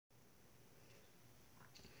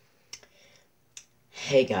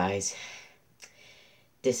Hey guys,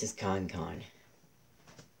 this is Con.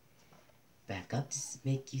 Back up to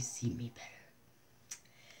make you see me better.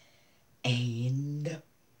 And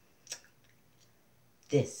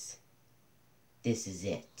this is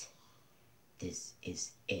it. This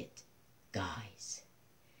is it, guys.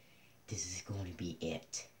 This is going to be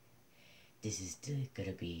it. This is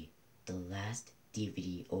gonna be the last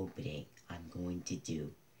DVD opening I'm going to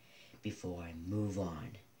do before I move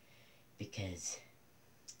on, because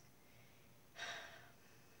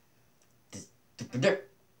I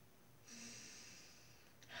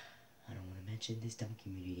don't want to mention this dumb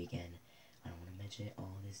community again. I don't want to mention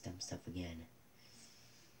all this dumb stuff again.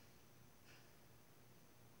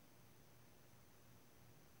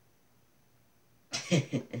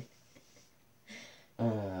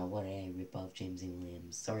 What a rip off James and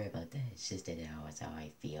Williams. Sorry about that. It's just that's how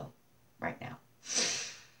I feel right now.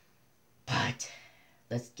 But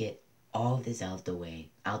let's get all this out the way,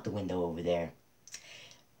 out the window over there.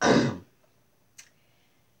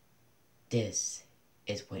 This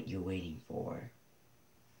is what you're waiting for.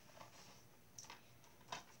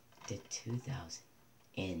 The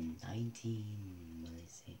 2019, what did I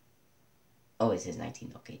say? Oh, it says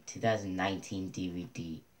 19, okay. 2019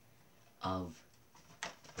 DVD of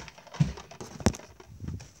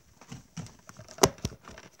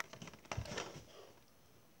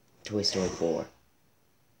Toy Story 4.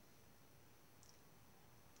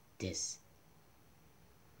 This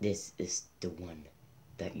is the one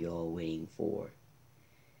that you're all waiting for.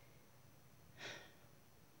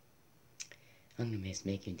 I'm gonna miss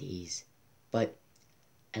making these, but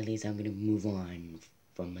at least I'm gonna move on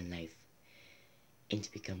from my life and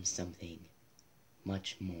to become something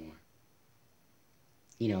much more.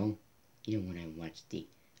 You know when I watch the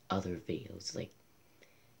other videos, like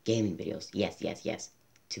gaming videos. Yes.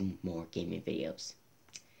 2 more gaming videos.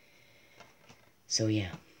 So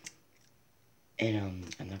yeah. And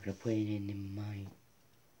I'm not gonna put it in my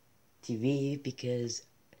TV because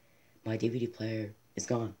my DVD player is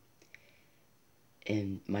gone.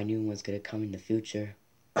 And my new one's gonna come in the future,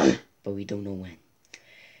 but we don't know when.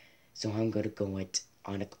 So I'm gonna go it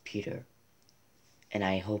on a computer, and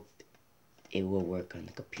I hope it will work on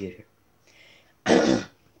the computer.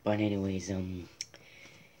 But anyways,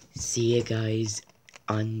 see you guys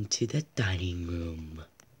onto the dining room.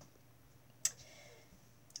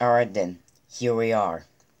 Alright then, here we are.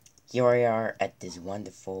 Here we are at this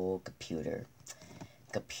wonderful computer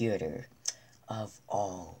of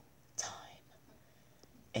all time.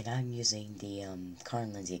 And I'm using the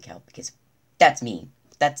Karen Lindsay account because that's me.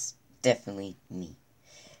 That's definitely me.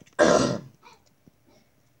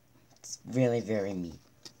 It's really very me.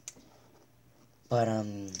 But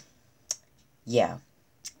yeah.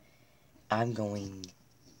 I'm going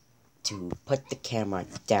to put the camera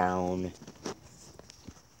down.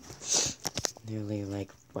 Nearly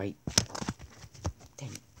like right.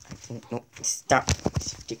 Dang, I don't know. Stop.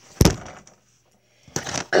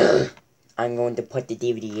 I'm going to put the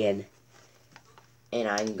DVD in, and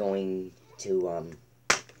I'm going to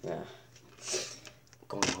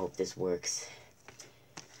going to hope this works.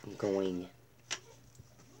 I'm going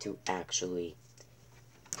to actually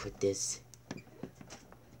put this.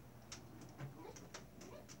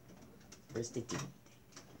 Where's the DVD?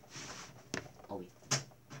 Oh wait.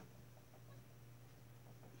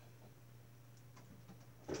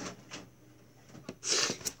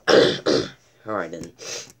 Alright then.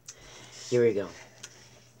 Here we go.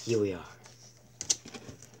 Here we are.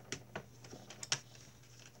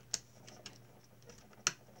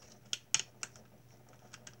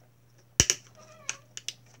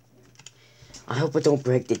 I hope I don't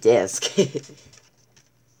break the disc.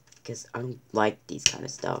 Because I don't like these kind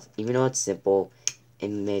of stuff. Even though it's simple,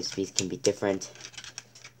 and maybe speeds can be different.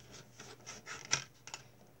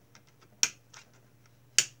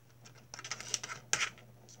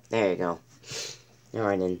 There you go.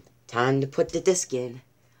 Alright then, time to put the disc in.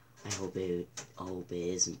 I hope it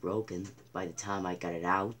isn't broken by the time I got it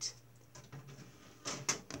out.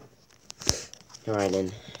 Alright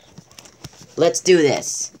then, let's do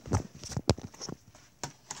this.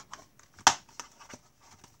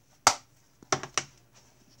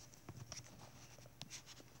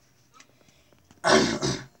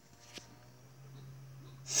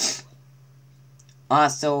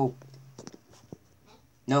 Also,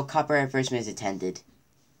 no copyright infringement is intended.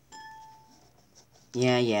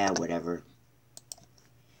 Yeah, whatever.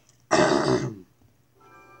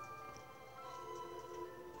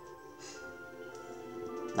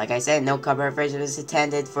 Like I said, no copyright infringement is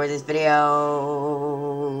intended for this video.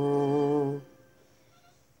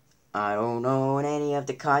 I don't know any of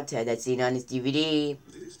the content that's seen on this DVD.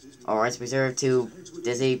 Or it's reserved to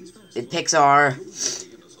Disney and Pixar.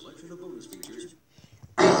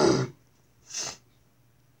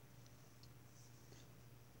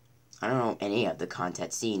 I don't know any of the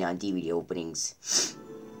content seen on DVD openings.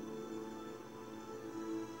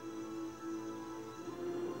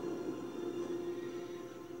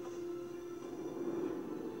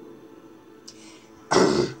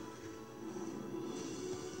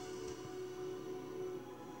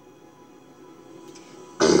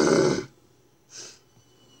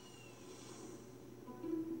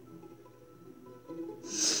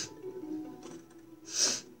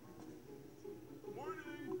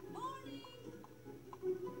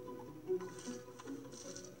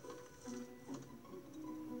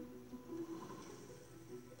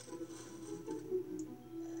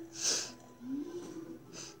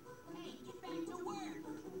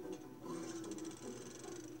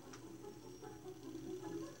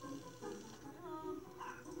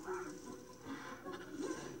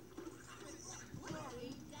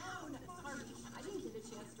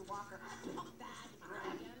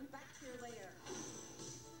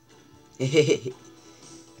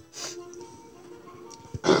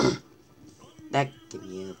 That give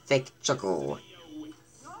me a fake chuckle. Okay,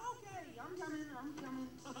 I'm coming.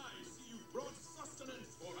 I see you brought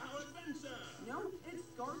sustenance for our adventure. No, it's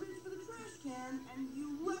garbage for the trash can, and you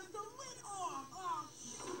left the lid off. Oh,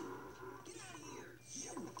 get out of here.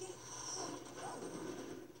 Unicorns.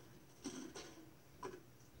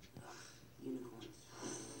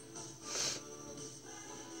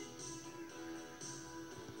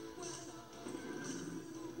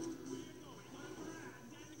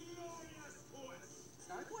 It's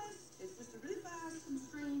not a quest. It's just a really fast and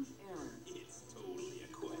strange errand. It's totally a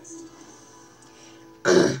quest.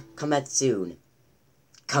 Come at soon.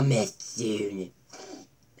 Come at soon.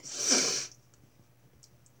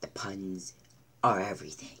 The puns are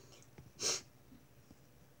everything.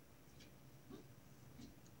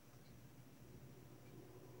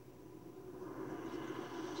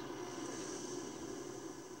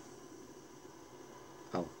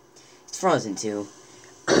 Oh, it's Frozen 2.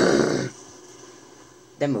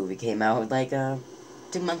 That movie came out like 2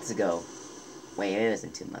 months ago. Wait, it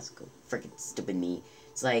wasn't 2 months ago. Freaking stupid me.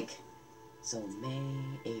 It's like, so May,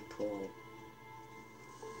 April,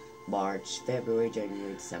 March, February,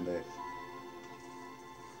 January, December.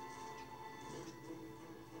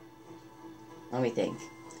 Let me think.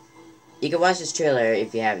 You can watch this trailer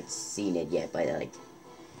if you haven't seen it yet, but like,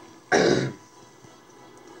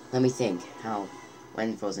 let me think.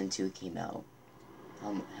 When Frozen 2 came out?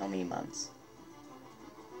 How many months?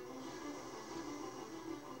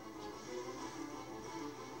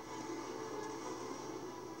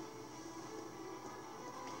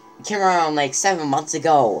 It came around like 7 months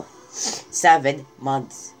ago. 7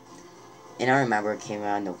 months. And I remember it came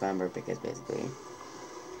out in November because basically,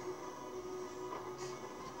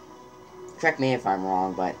 correct me if I'm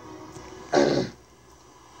wrong, but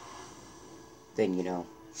then you know,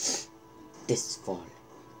 this fall.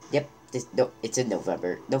 Yep, it's in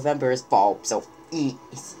November. November is fall, so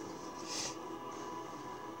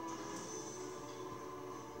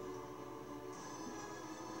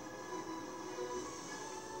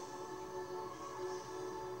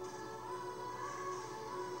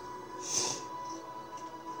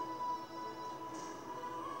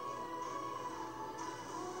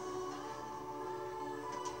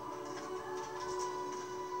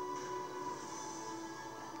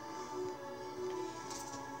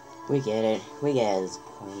we get it. We get his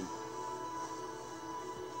point.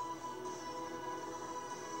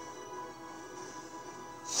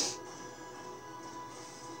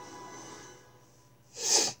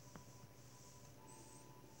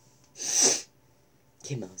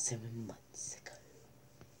 Came out 7 months ago.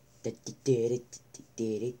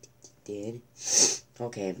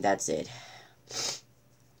 Okay, that's it.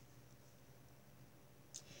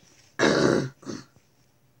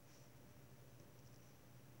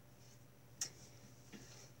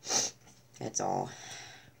 That's all.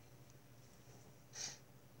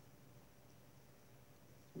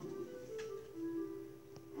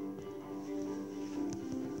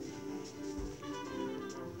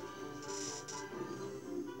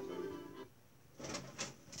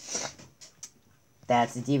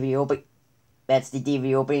 That's the DVD opening. That's the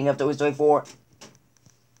DVD opening of Toy Story 4.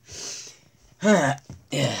 Now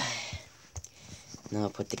I'll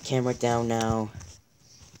put the camera down now.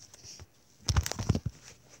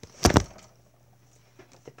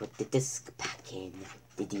 To put the disc back in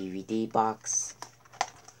the DVD box.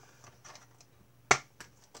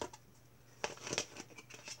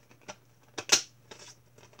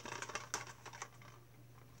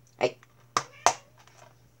 Hey.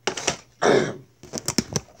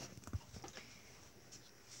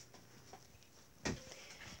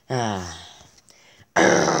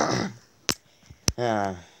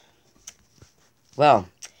 Well,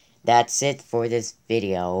 that's it for this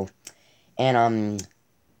video. And,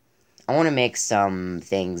 I want to make some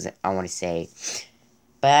things I want to say.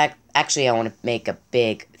 But actually, I want to make a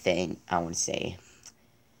big thing I want to say.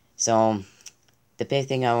 So, the big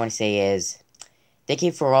thing I want to say is, thank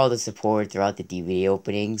you for all the support throughout the DVD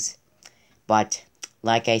openings. But,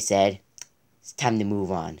 like I said, it's time to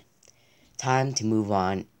move on. Time to move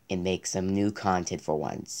on and make some new content for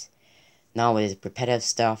once. Not with repetitive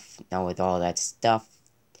stuff, not with all that stuff.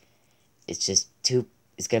 It's just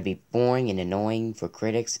it's gonna be boring and annoying for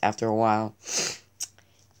critics after a while.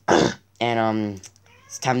 And,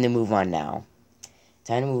 it's time to move on now.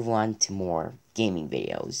 Time to move on to more gaming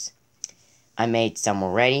videos. I made some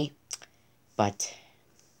already, but,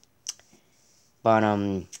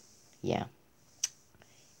 yeah.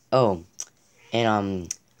 Oh,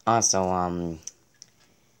 and, also,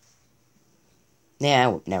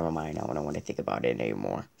 yeah, never mind. I don't want to think about it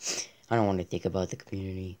anymore. I don't want to think about the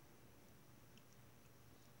community.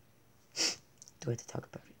 Do I have to talk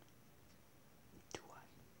about it? Do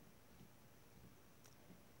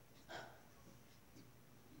I?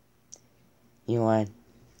 You know what?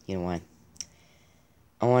 You know what?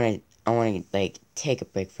 I wanna, like, take a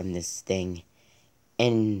break from this thing.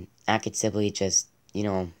 And I could simply just, I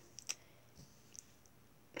don't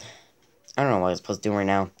know what I'm supposed to do right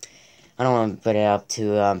now. I don't want to put it up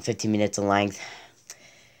to 15 minutes in length.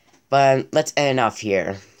 But let's end off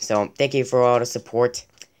here. So thank you for all the support.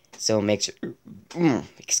 So make sure,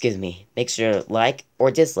 excuse me, make sure to like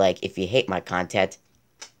or dislike if you hate my content.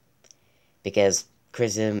 Because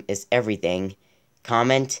criticism is everything.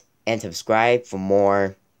 Comment and subscribe for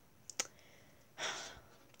more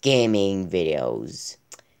gaming videos.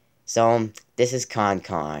 So this is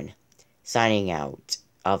Con, signing out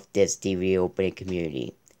of this DVD opening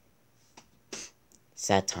community.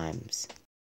 Sad times.